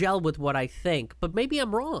gel with what I think, but maybe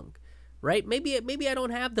I'm wrong, right? Maybe I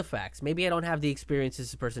don't have the facts. Maybe I don't have the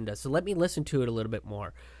experiences this person does. So let me listen to it a little bit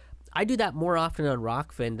more. I do that more often on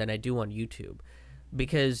Rockfin than I do on YouTube,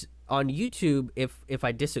 because on YouTube, if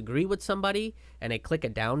I disagree with somebody and I click a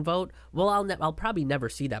downvote, well, I'll probably never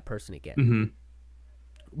see that person again.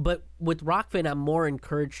 But with Rockfin, I'm more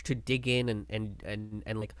encouraged to dig in and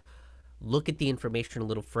like look at the information a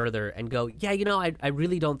little further and go, yeah, I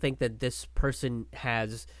really don't think that this person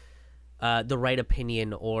has the right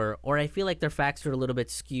opinion, or I feel like their facts are a little bit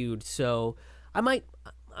skewed. So I might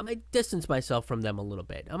distance myself from them a little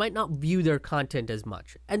bit. I might not view their content as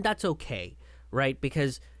much, and that's okay, right?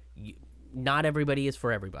 Because not everybody is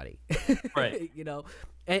for everybody, Right.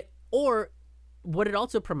 or what it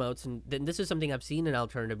also promotes, and this is something I've seen in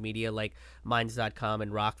alternative media like Minds.com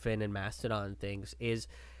and Rockfin and Mastodon and things, is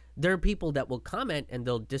there are people that will comment and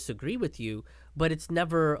they'll disagree with you, but it's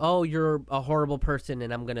never, oh, you're a horrible person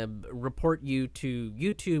and I'm going to report you to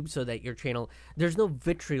YouTube so that your channel, there's no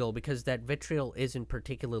vitriol, because that vitriol isn't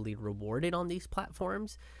particularly rewarded on these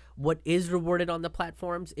platforms. What is rewarded on the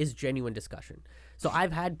platforms is genuine discussion. So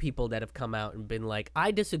I've had people that have come out and been like,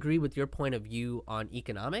 I disagree with your point of view on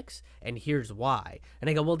economics, and here's why. And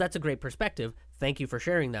I go, well, that's a great perspective. Thank you for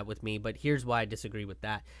sharing that with me, but here's why I disagree with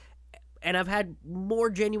that. And I've had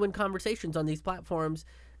more genuine conversations on these platforms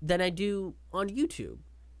than I do on YouTube,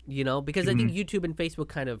 because I think YouTube and Facebook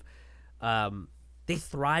kind of, they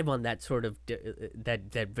thrive on that sort of,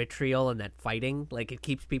 that vitriol and that fighting. Like, it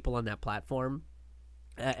keeps people on that platform.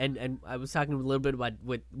 And I was talking a little bit about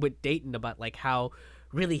with Dayton about like how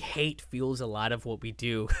really hate fuels a lot of what we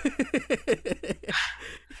do.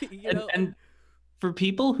 And for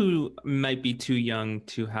people who might be too young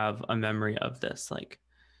to have a memory of this, like,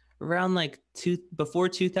 around like before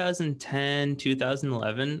 2010,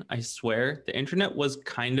 2011, I swear the internet was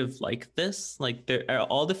kind of like this. Like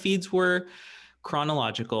all the feeds were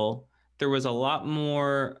chronological. There was a lot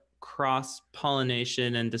more cross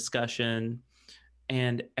pollination and discussion,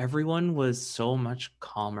 and everyone was so much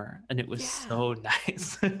calmer, and it was Yeah, so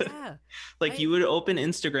nice. yeah. Like I you would open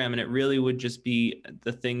Instagram and it really would just be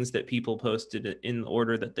the things that people posted in the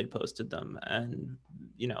order that they posted them. And,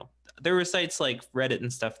 there were sites like Reddit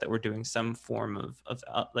and stuff that were doing some form of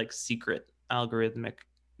like secret algorithmic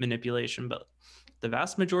manipulation, but the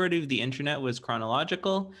vast majority of the internet was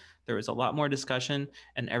chronological. There was a lot more discussion,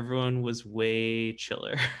 and everyone was way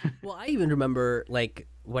chiller. Well, I even remember like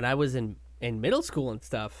when I was in middle school and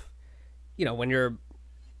stuff. When you're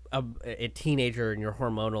a teenager and you're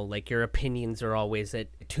hormonal, like your opinions are always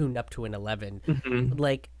tuned up to an 11. Mhm.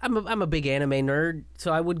 Like I'm a big anime nerd,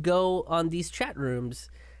 so I would go on these chat rooms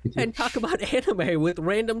and talk about anime with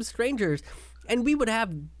random strangers, and we would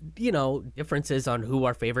have differences on who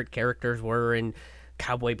our favorite characters were in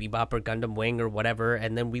Cowboy Bebop or Gundam Wing or whatever,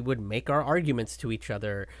 and then we would make our arguments to each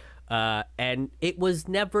other, and it was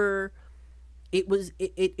never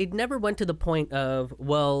it never went to the point of,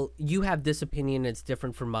 well, you have this opinion, it's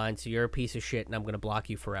different from mine, so you're a piece of shit and I'm going to block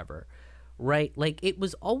you forever, right? Like it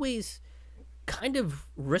was always kind of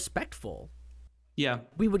respectful. Yeah.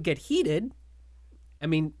 We would get heated. I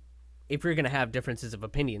mean, if you're going to have differences of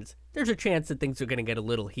opinions, there's a chance that things are going to get a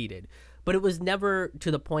little heated, but it was never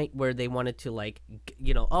to the point where they wanted to like,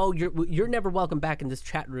 oh, you're never welcome back in this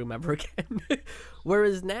chat room ever again.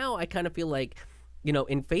 Whereas now I kind of feel like,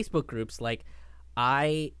 in Facebook groups, like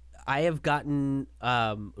I have gotten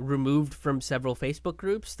removed from several Facebook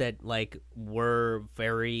groups that like were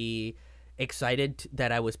very excited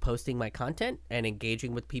that I was posting my content and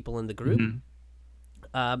engaging with people in the group.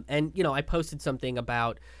 Mm-hmm. And I posted something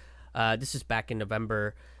about this is back in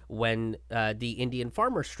November when the Indian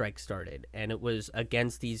farmer strike started, and it was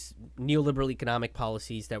against these neoliberal economic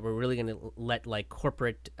policies that were really going to let like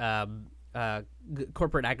corporate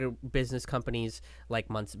agribusiness companies like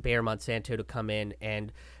Bayer Monsanto to come in,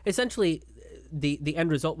 and essentially the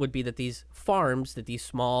end result would be that these farms that these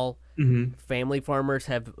small family farmers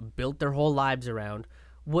have built their whole lives around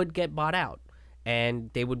would get bought out, and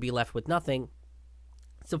they would be left with nothing.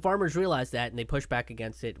 So farmers realized that, and they pushed back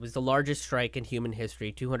against it. It was the largest strike in human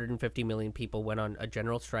history. 250 million people went on a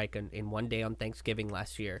general strike in one day on Thanksgiving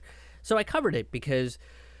last year. So I covered it because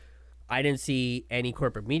I didn't see any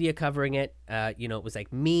corporate media covering it. It was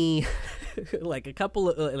like me, like a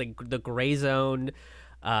couple of like the Gray Zone,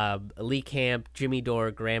 Lee Camp, Jimmy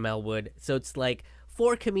Dore, Graham Elwood. So it's like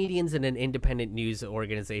 4 comedians and an independent news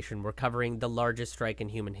organization were covering the largest strike in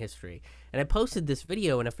human history. And I posted this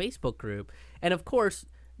video in a Facebook group, and of course,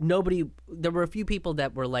 there were a few people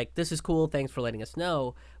that were like, this is cool, thanks for letting us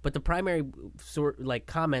know. But the primary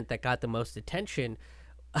comment that got the most attention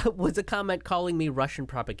was a comment calling me Russian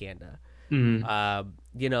propaganda. Mm-hmm.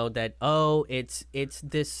 That it's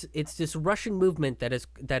this Russian movement that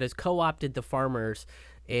has co-opted the farmers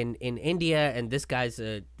in India, and this guy's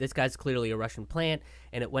clearly a Russian plant,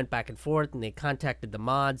 and it went back and forth, and they contacted the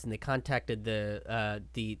mods, and they contacted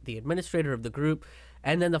the administrator of the group,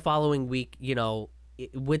 and then the following week,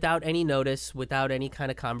 without any notice, without any kind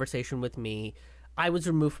of conversation with me, I was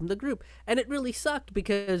removed from the group. And it really sucked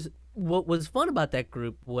because what was fun about that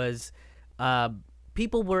group was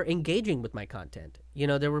people were engaging with my content.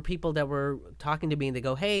 There were people that were talking to me and they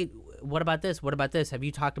go, hey, what about this? What about this? Have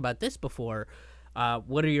you talked about this before?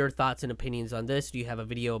 What are your thoughts and opinions on this? Do you have a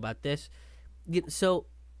video about this? So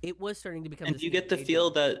it was starting to become. And do you get the feel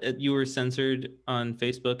that you were censored on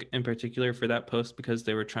Facebook in particular for that post because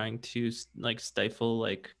they were trying to like stifle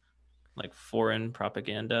like foreign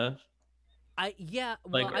propaganda? I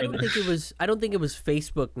Like, don't think it was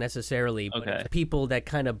Facebook necessarily, but Okay. it's people that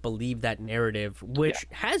kind of believe that narrative, which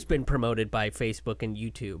has been promoted by Facebook and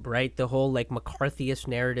YouTube, right? The whole like McCarthyist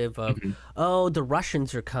narrative of, oh, the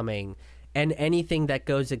Russians are coming, and anything that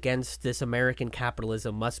goes against this American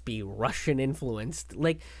capitalism must be Russian influenced.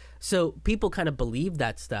 Like, so people kind of believe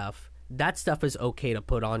that stuff. That stuff is okay to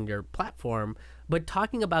put on your platform, but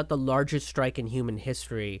talking about the largest strike in human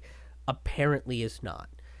history apparently is not.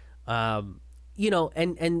 But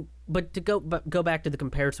to go back to the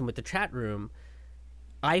comparison with the chat room,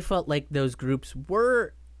 I felt like those groups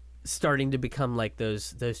were starting to become like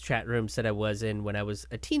those chat rooms that I was in when I was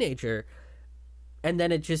a teenager. And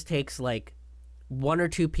then it just takes like 1 or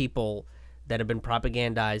 2 people that have been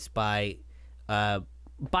propagandized by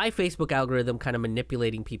Facebook algorithm kind of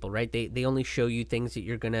manipulating people, right? They only show you things that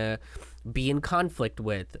you're going to be in conflict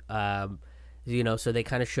with. So they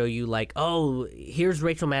kind of show you like, oh, here's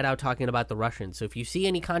Rachel Maddow talking about the Russians. So if you see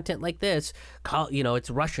any content like this, it's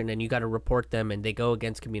Russian and you got to report them, and they go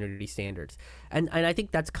against community standards. And I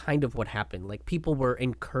think that's kind of what happened. Like, people were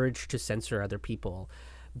encouraged to censor other people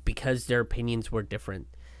because their opinions were different.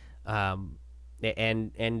 And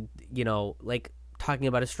like, talking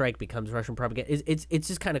about a strike becomes Russian propaganda. It's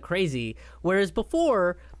just kind of crazy. Whereas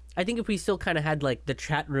before, I think if we still kind of had like the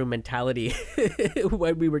chat room mentality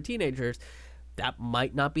when we were teenagers, that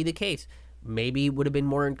might not be the case. Maybe it would have been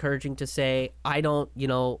more encouraging to say, I don't,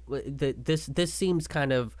 this seems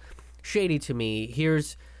kind of shady to me.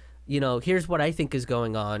 Here's what I think is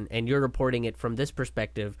going on, and you're reporting it from this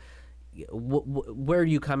perspective. Where are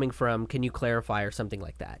you coming from? Can you clarify, or something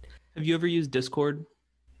like that? Have you ever used Discord?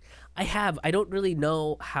 I have. I don't really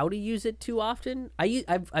know how to use it too often. I've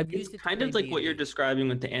used it kind of like what you're describing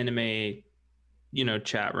with the anime,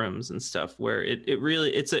 chat rooms and stuff, where it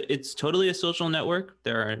really it's totally a social network.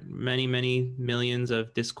 There are many, many millions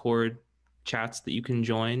of Discord chats that you can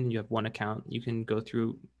join. You have one account. You can go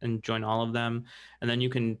through and join all of them, and then you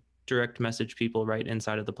can direct message people right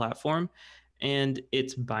inside of the platform. And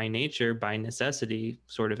it's by nature, by necessity,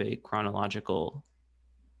 sort of a chronological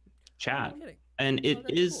chat. And it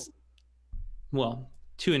is cool. Well,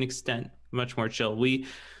 to an extent, much more chill. We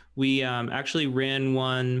actually ran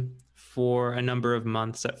one for a number of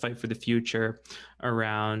months at Fight for the Future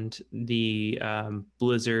around the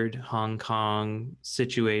Blizzard Hong Kong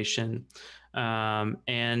situation,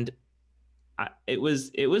 and it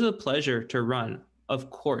was a pleasure to run. Of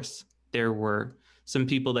course, there were some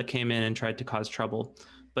people that came in and tried to cause trouble,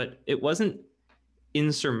 but it wasn't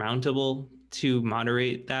insurmountable to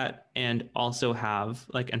moderate that and also have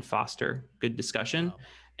and foster good discussion. Wow.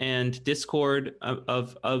 And Discord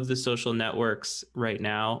of the social networks right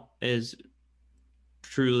now is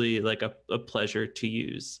truly like a pleasure to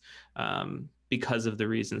use, because of the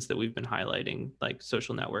reasons that we've been highlighting. Like,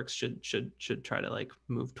 social networks should try to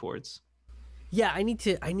move towards. Yeah, I need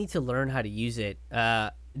to learn how to use it.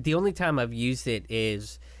 The only time I've used it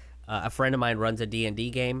is a friend of mine runs a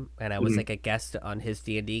D&D game, and I was like a guest on his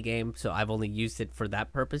D&D game, so I've only used it for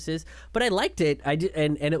that purposes. But I liked it. I did,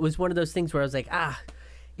 and it was one of those things where I was like,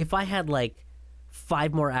 if I had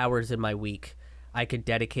 5 more hours in my week, I could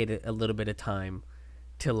dedicate a little bit of time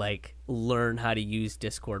to learn how to use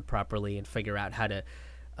Discord properly and figure out how to.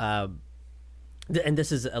 And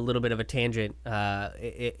this is a little bit of a tangent.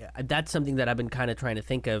 That's something that I've been kind of trying to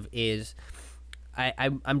think of is.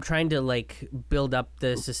 I'm trying to build up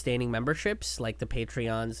the sustaining memberships, like the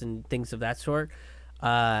Patreons and things of that sort,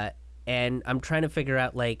 and I'm trying to figure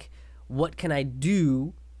out what can I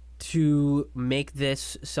do to make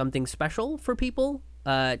this something special for people,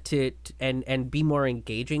 and be more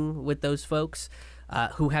engaging with those folks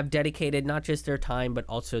who have dedicated not just their time but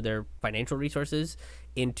also their financial resources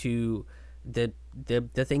into the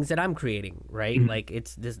things that I'm creating, right? Mm-hmm.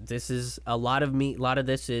 It's this is a lot of me. A lot of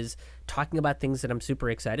this is talking about things that I'm super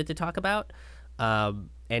excited to talk about,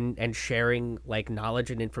 and sharing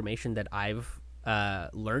knowledge and information that I've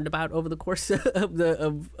learned about over the course of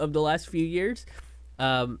the last few years.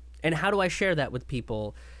 And how do I share that with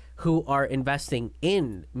people who are investing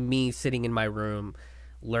in me sitting in my room,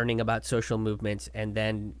 learning about social movements, and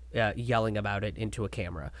then yelling about it into a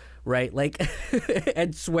camera, right?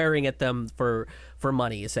 And swearing at them for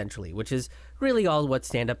money, essentially, which is really all what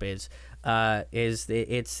stand-up is. It's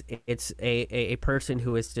a person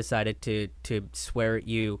who has decided to swear at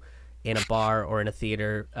you in a bar or in a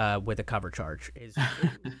theater with a cover charge. If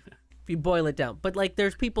you boil it down. But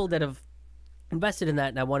there's people that have invested in that,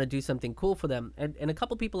 and I want to do something cool for them. And a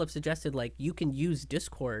couple people have suggested you can use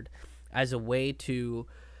Discord as a way to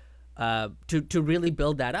really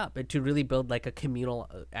build that up, and to really build a communal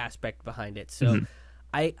aspect behind it. So mm-hmm.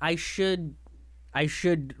 I should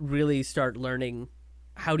really start learning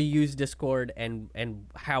how to use Discord and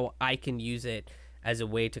how I can use it as a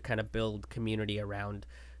way to kind of build community around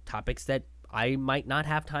topics that I might not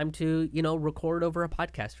have time to, record over a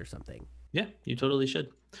podcast or something. Yeah, you totally should.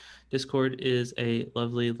 Discord is a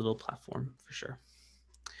lovely little platform for sure.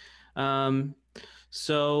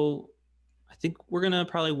 So I think we're gonna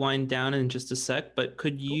probably wind down in just a sec, but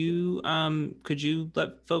could you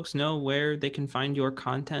let folks know where they can find your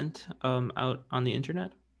content out on the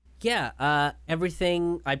internet? Yeah,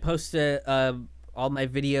 everything I post, all my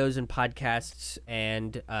videos and podcasts,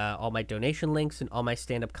 and all my donation links and all my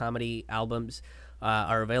stand-up comedy albums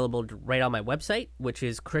are available right on my website, which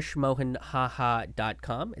is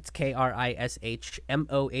krishmohanhaha.com. It's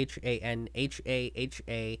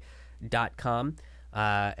KRISHMOHANHAHA.com.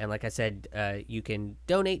 And like I said, you can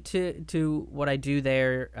donate to what I do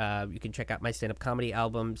there. You can check out my stand up comedy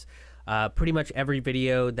albums. Pretty much every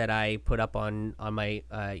video that I put up on my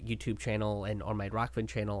YouTube channel and on my Rockfin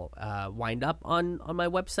channel wind up on my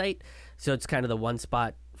website. So it's kind of the one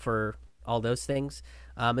spot for all those things.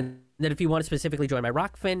 And then if you want to specifically join my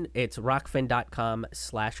Rockfin, it's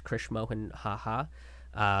rockfin.com/Krish Mohan, haha.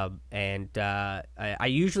 I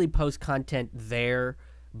usually post content there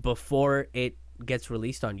before it gets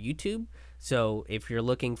released on YouTube. So if you're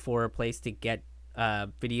looking for a place to get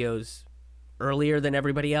videos earlier than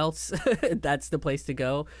everybody else, that's the place to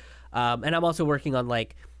go. And I'm also working on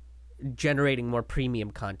like generating more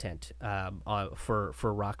premium content for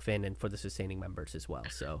Rockfin and for the sustaining members as well.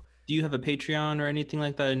 So Do you have a Patreon or anything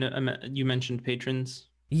like that? I know, you mentioned patrons.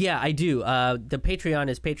 yeah, I do. The Patreon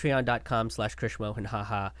is patreon.com/Krish Mohan,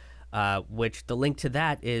 haha. Which the link to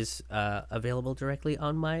that is available directly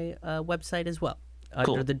on my website as well, under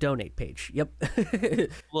Cool. the donate page. Yep.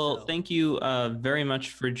 Well, So thank you very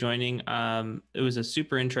much for joining. It was a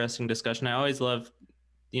super interesting discussion. I always love,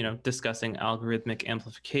 discussing algorithmic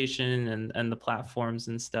amplification and the platforms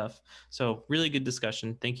and stuff. So really good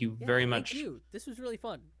discussion. Thank you yeah, very thank much. you. This was really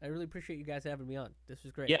fun. I really appreciate you guys having me on. This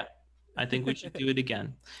was great. Yeah, I think we should do it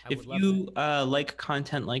again. I would If love that. you like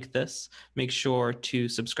content like this, make sure to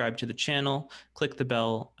subscribe to the channel, click the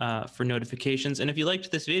bell for notifications. And if you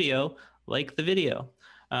liked this video, like the video,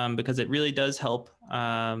 because it really does help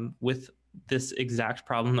with this exact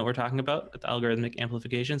problem that we're talking about with algorithmic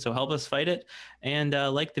amplification. So help us fight it, and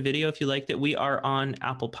like the video if you liked it. We are on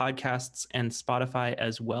Apple Podcasts and Spotify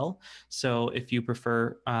as well. So if you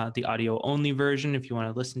prefer the audio only version, if you want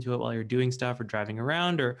to listen to it while you're doing stuff or driving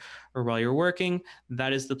around or while you're working,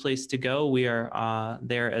 that is the place to go. We are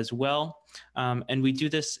there as well. And we do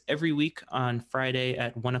this every week on Friday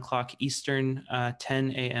at 1 o'clock Eastern,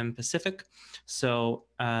 10 a.m. Pacific. So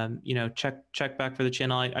check back for the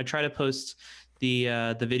channel. I try to post the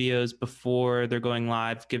videos before they're going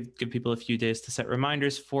live. Give people a few days to set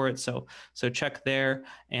reminders for it. So check there.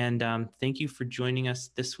 And thank you for joining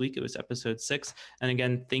us this week. It was episode 6. And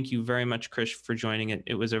again, thank you very much, Krish, for joining it.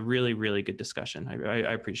 It was a really, really good discussion.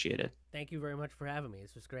 I appreciate it. Thank you very much for having me.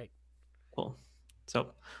 This was great. Cool.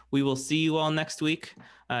 So we will see you all next week.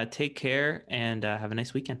 Take care and have a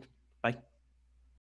nice weekend.